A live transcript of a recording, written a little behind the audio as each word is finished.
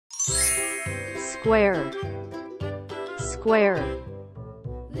square, square,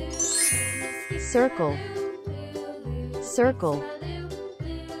 circle, circle,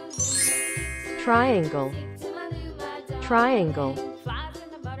 triangle, triangle,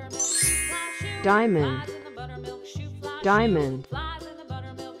 diamond, diamond,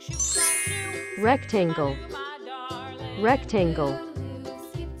 rectangle, rectangle,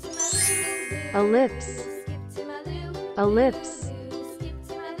 ellipse, ellipse,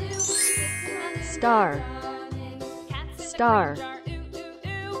 star, star,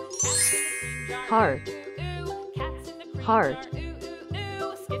 heart, heart,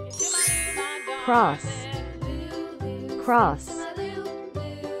 cross, cross,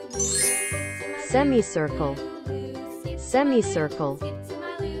 semicircle, semicircle,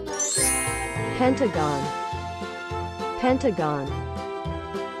 pentagon, pentagon,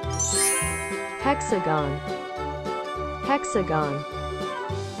 hexagon, hexagon,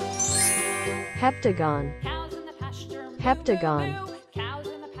 heptagon, heptagon,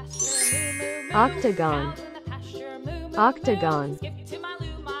 octagon, octagon,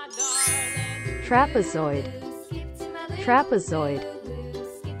 trapezoid, trapezoid,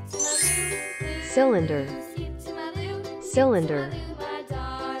 cylinder, cylinder,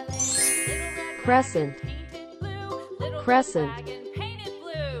 crescent, crescent,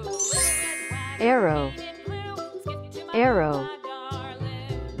 arrow, arrow,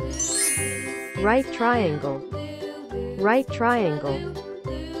 right triangle, right triangle,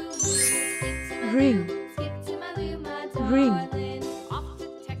 ring, ring,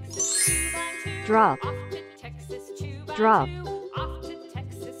 drop, drop,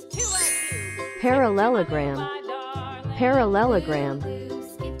 parallelogram, parallelogram,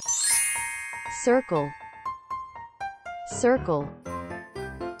 circle, circle,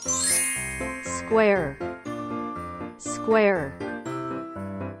 square, square,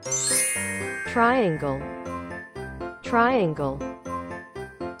 triangle, triangle,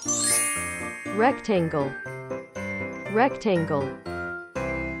 rectangle, rectangle,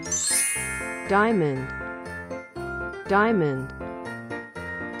 diamond, diamond,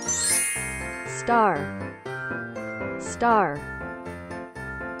 star, star,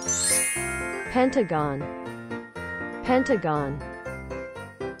 pentagon, pentagon,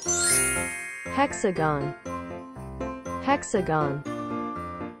 hexagon, hexagon,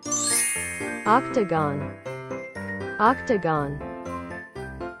 octagon, octagon,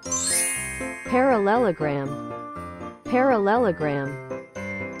 parallelogram, parallelogram,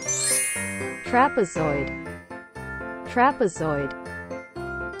 trapezoid, trapezoid,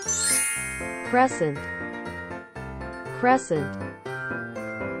 crescent, crescent,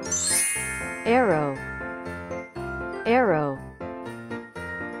 arrow, arrow,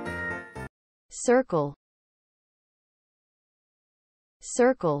 circle,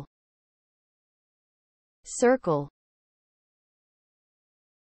 circle, circle,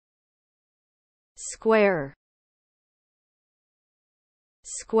 square,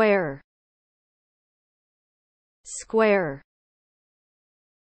 square, square,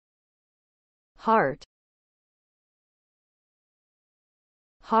 heart,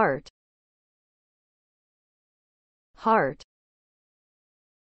 heart, heart,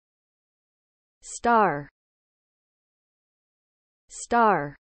 star,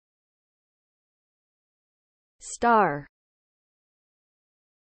 star, star,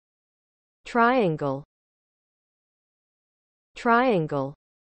 triangle, triangle,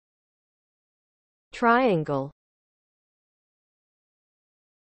 triangle,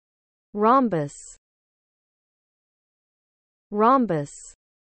 rhombus, rhombus,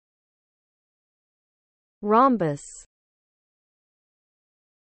 rhombus,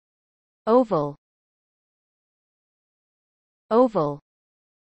 oval, oval,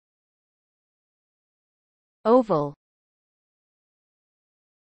 oval,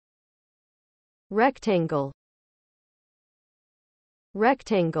 rectangle,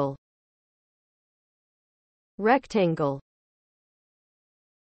 rectangle, rectangle,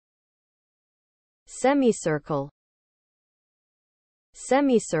 semicircle,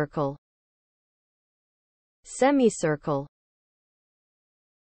 semicircle, semicircle,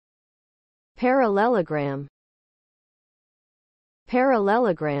 parallelogram,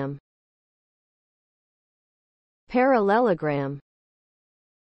 parallelogram, parallelogram,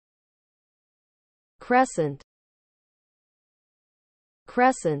 crescent,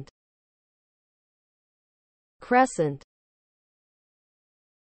 crescent, crescent,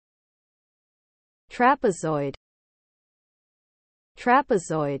 trapezoid,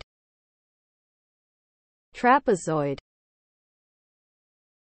 trapezoid, trapezoid,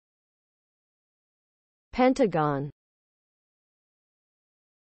 pentagon,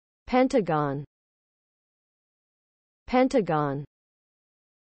 pentagon, pentagon,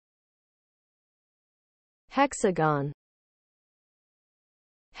 hexagon,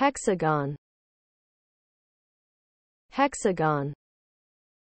 hexagon, hexagon,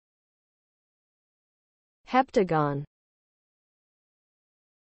 heptagon,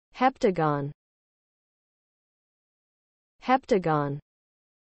 heptagon, heptagon,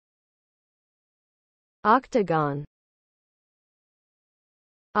 octagon,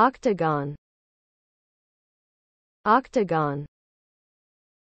 octagon, octagon,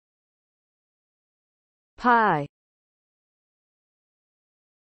 pi,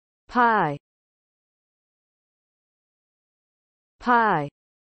 pi, pi,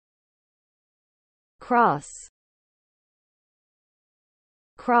 cross,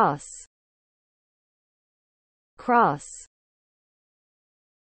 cross, cross,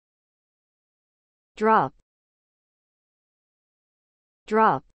 drop,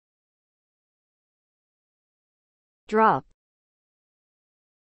 drop, drop,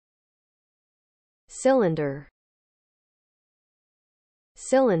 cylinder,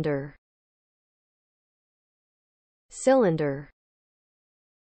 cylinder, cylinder,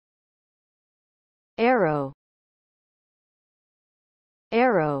 arrow,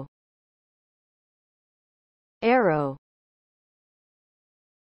 arrow, arrow,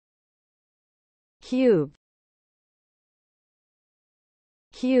 cube,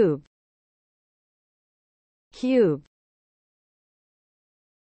 cube, cube,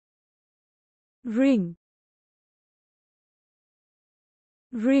 ring,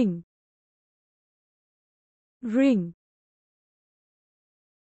 ring, ring,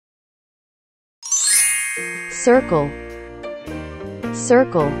 circle,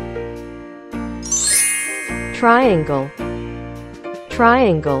 circle, triangle,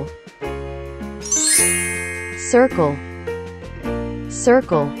 triangle, circle,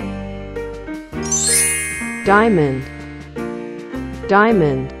 circle, diamond,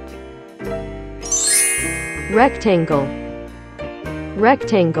 diamond, rectangle,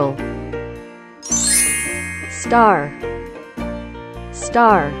 rectangle, star,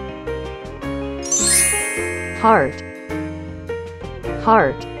 star, heart,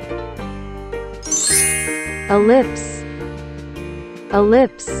 heart, ellipse,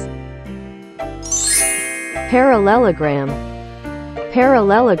 ellipse, parallelogram,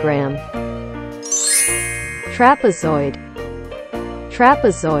 parallelogram, trapezoid,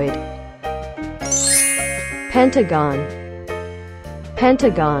 trapezoid, pentagon,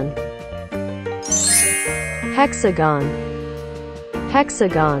 pentagon, hexagon,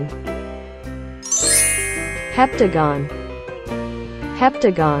 hexagon, heptagon,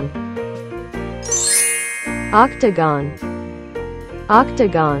 heptagon, octagon,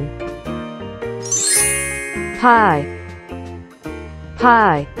 octagon, pi,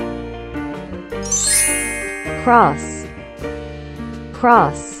 pi, cross,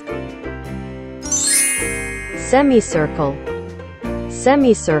 cross, semicircle,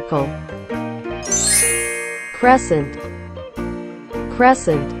 semicircle, crescent,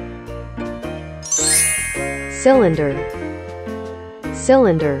 crescent, cylinder,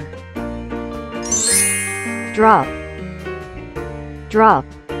 cylinder, drop, drop,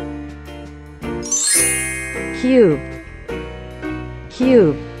 cube,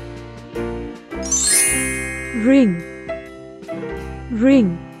 cube, ring,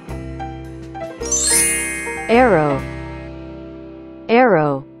 ring, arrow,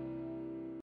 arrow,